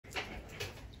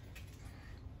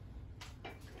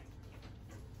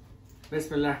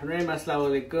Bismillahirrahmanirrahim. Assalamu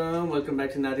alaikum. Welcome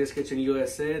back to Nadia's Kitchen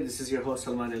USA. This is your host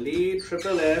Salman Ali.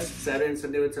 Triple S, Saturday and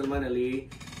Sunday with Salman Ali.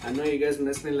 I know you guys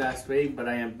missed me last week, but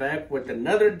I am back with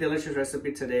another delicious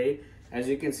recipe today. As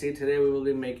you can see, today we will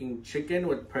be making chicken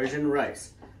with Persian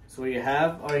rice. So we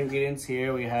have our ingredients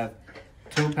here. We have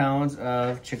 2 pounds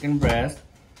of chicken breast.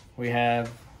 We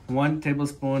have 1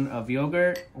 tablespoon of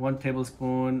yogurt, 1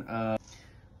 tablespoon of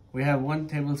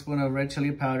red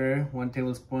chili powder, 1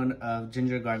 tablespoon of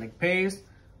ginger garlic paste,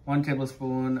 1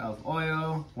 tablespoon of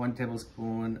oil, 1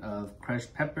 tablespoon of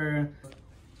crushed pepper,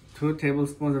 2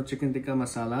 tablespoons of chicken tikka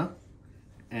masala,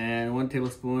 and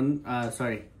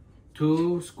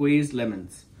 2 squeezed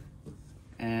lemons.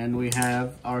 And we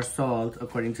have our salt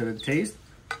according to the taste,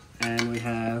 and we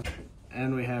have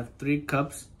 3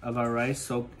 cups of our rice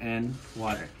soaked in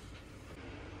water.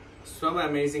 So my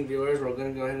amazing viewers, we're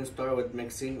going to go ahead and start with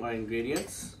mixing our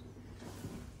ingredients.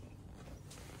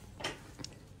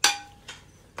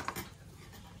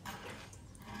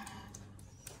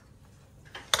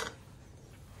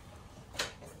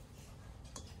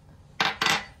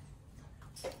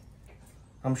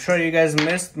 I'm sure you guys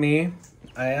missed me.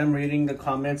 I am reading the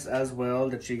comments as well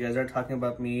that you guys are talking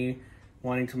about me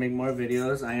wanting to make more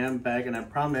videos. I am back, and I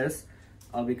promise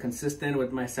I'll be consistent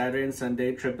with my Saturday and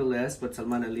Sunday Triple S with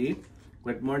Salman Ali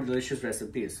with more delicious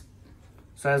recipes.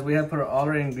 So as we have put all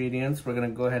our ingredients, we're gonna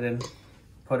go ahead and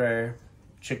put our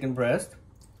chicken breast.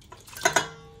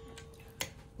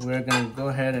 We're gonna go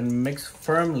ahead and mix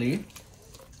really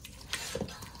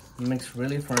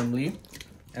firmly.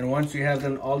 And once you have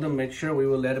done all the mixture, we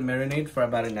will let it marinate for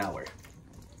about an hour.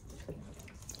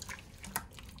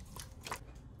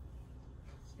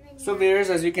 So viewers,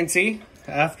 as you can see,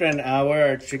 after an hour,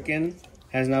 our chicken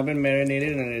has now been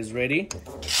marinated and is ready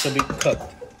to be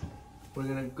cooked. We're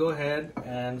gonna go ahead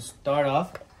and start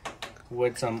off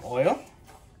with some oil.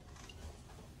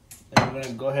 And we're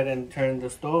gonna go ahead and turn the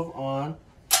stove on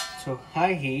to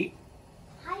high heat.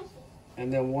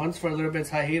 And then once for a little bit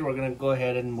high heat, we're gonna go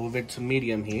ahead and move it to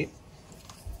medium heat.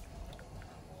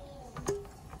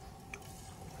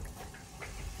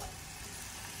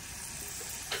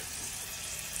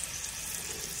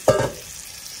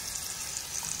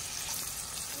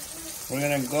 We're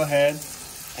gonna go ahead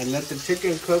and let the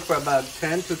chicken cook for about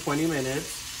 10 to 20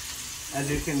 minutes.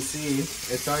 As you can see,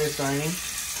 it's already starting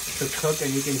to cook, and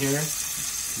you can hear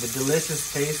the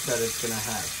delicious taste that it's gonna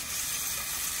have.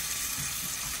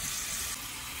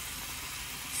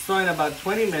 So in about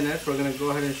 20 minutes, we're gonna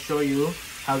go ahead and show you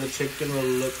how the chicken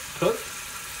will look cooked.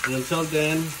 And until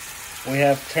then, we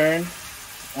have turned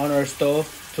on our stove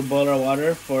to boil our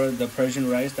water for the Persian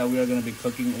rice that we are gonna be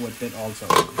cooking with it also.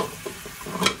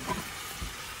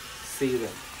 See you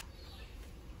then.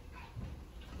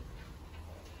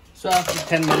 So after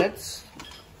 10 minutes,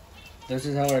 this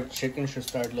is how our chicken should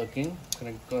start looking. I'm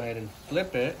gonna go ahead and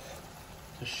flip it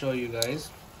to show you guys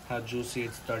how juicy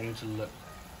it's starting to look.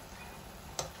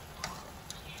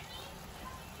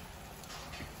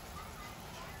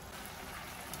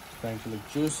 It's starting to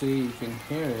look juicy, you can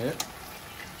hear it.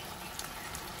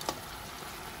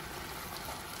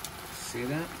 See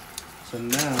that? So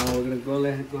now we're gonna go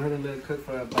ahead and let it cook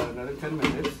for about another 10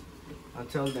 minutes.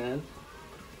 Until then,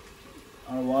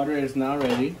 our water is now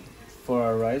ready for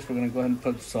our rice. We're gonna go ahead and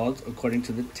put salt according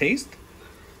to the taste.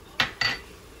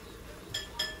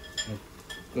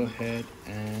 Go ahead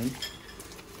and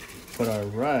put our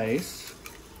rice.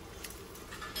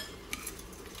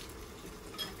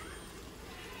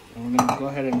 And we're gonna go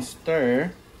ahead and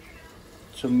stir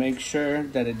to make sure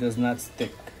that it does not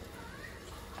stick.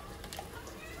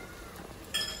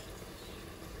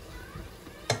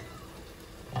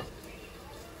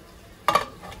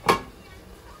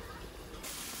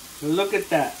 Look at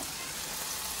that.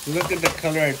 Look at the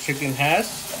color our chicken has.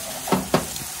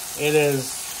 It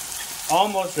is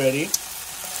almost ready.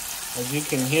 As you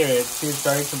can hear it, it's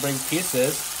starting to break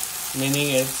pieces,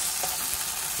 meaning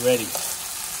it's ready.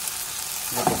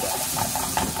 Look at that.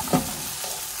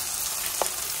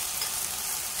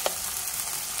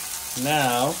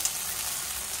 Now,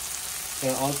 you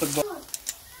can also go.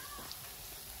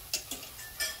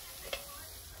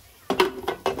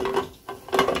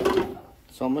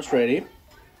 Almost ready.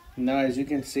 Now, as you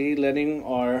can see, letting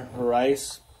our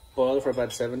rice boil for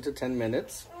about 7 to 10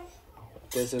 minutes.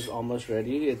 This is almost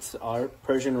ready. It's our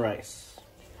Persian rice,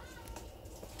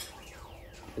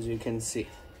 as you can see.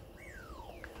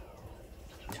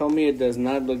 Tell me it does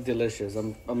not look delicious.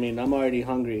 I'm already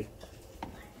hungry.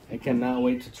 I cannot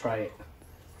wait to try it.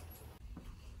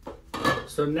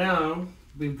 So now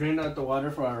we've drained out the water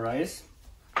for our rice.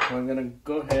 We're gonna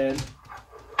go ahead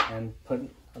and put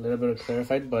a little bit of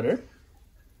clarified butter.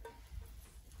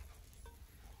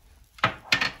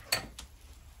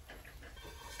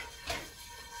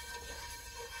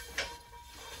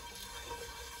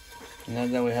 Now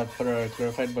that we have put our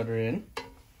clarified butter in,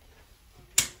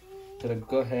 gonna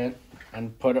go ahead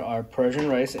and put our Persian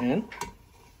rice in.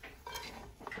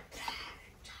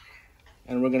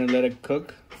 And we're gonna let it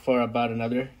cook for about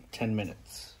another 10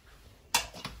 minutes.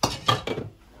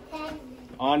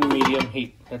 On medium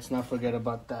heat. Let's not forget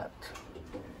about that.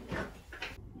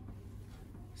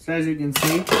 So as you can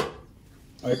see,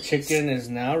 our chicken is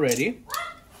now ready.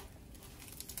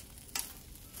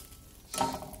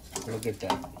 Look at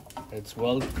that. It's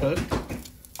well cooked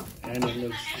and it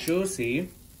looks juicy.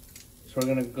 So we're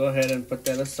gonna go ahead and put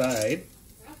that aside.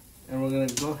 And we're gonna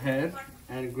go ahead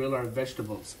and grill our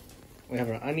vegetables. We have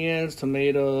our onions,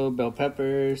 tomato, bell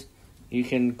peppers. You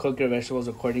can cook your vegetables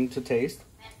according to taste.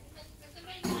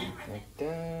 Like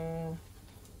that.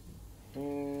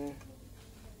 We're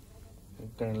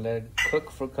gonna let it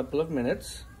cook for a couple of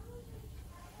minutes.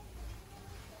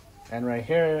 And right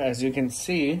here, as you can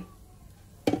see,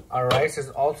 our rice is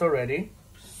also ready.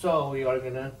 So we are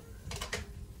gonna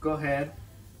go ahead.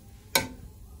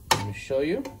 Let me show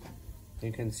you.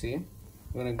 You can see.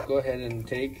 We're gonna go ahead and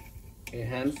take a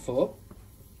handful.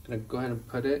 Gonna go ahead and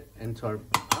put it into our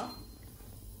pot.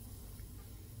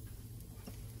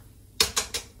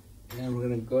 And we're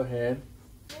gonna go ahead.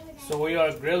 So we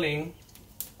are grilling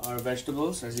our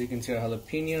vegetables. As you can see, our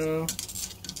jalapeno,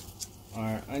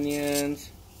 our onions,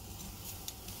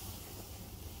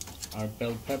 our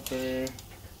bell pepper,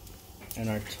 and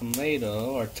our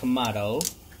tomato.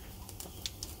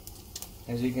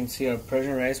 As you can see, our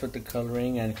Persian rice with the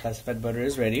coloring and clarified butter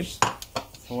is ready.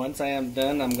 So once I am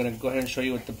done, I'm gonna go ahead and show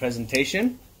you with the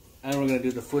presentation, and we're gonna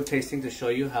do the food tasting to show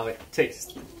you how it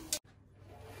tastes.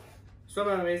 So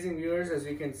my amazing viewers, as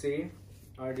you can see,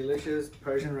 our delicious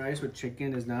Persian rice with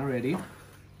chicken is now ready.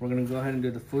 We're gonna go ahead and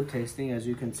do the food tasting. As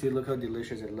you can see, look how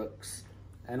delicious it looks.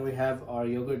 And we have our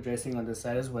yogurt dressing on the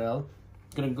side as well.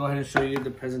 I'm gonna go ahead and show you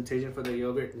the presentation for the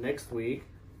yogurt next week.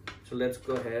 So let's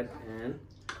go ahead and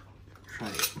try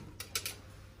it.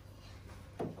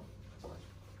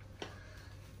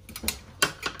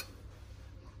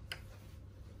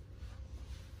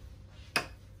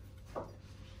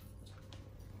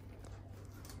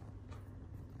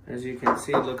 As you can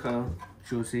see, look how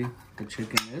juicy the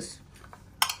chicken is.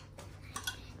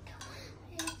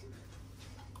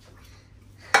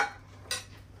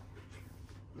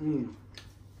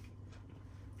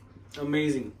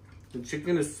 Amazing. The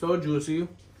chicken is so juicy.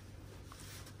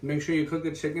 Make sure you cook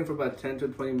the chicken for about 10 to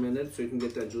 20 minutes so you can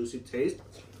get that juicy taste.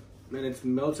 Man, it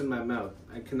melts in my mouth.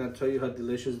 I cannot tell you how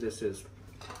delicious this is.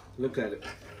 Look at it.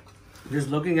 Just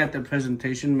looking at the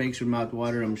presentation makes your mouth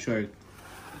water, I'm sure.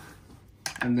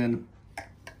 And then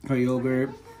our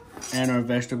yogurt and our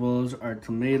vegetables, our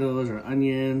tomatoes, our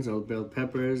onions, our bell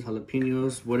peppers,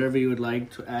 jalapenos, whatever you would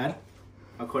like to add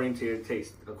according to your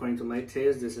taste. According to my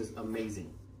taste, this is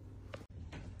amazing.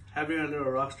 Have your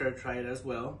little rock star try it as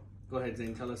well. Go ahead,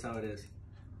 Zane, tell us how it is.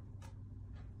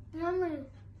 Yummy.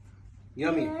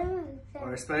 Yummy.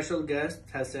 Our special guest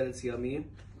has said it's yummy.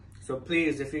 So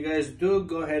please, if you guys do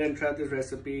go ahead and try this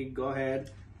recipe, go ahead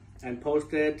and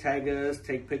post it, tag us,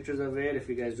 take pictures of it. If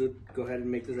you guys do go ahead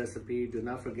and make the recipe, do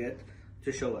not forget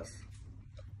to show us.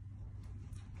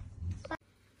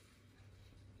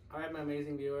 Alright, my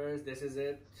amazing viewers, this is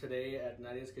it today at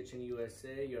Nadia's Kitchen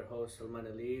USA. Your host, Salman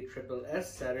Ali, Triple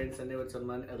S, Saturday and Sunday with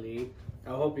Salman Ali. I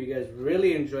hope you guys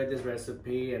really enjoyed this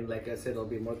recipe, and like I said, I'll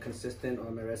be more consistent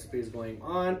on my recipes going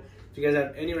on. If you guys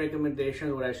have any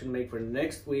recommendations what I should make for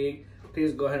next week,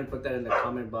 please go ahead and put that in the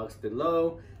comment box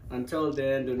below. Until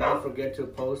then, do not forget to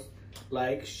post,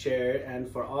 like, share, and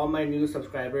for all my new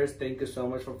subscribers, thank you so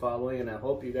much for following, and I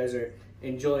hope you guys are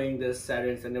enjoying this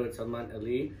Saturday and Sunday with Salman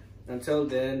Ali. Until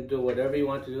then, do whatever you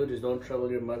want to do, just don't trouble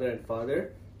your mother and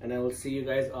father, and I will see you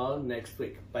guys all next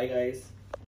week. Bye guys.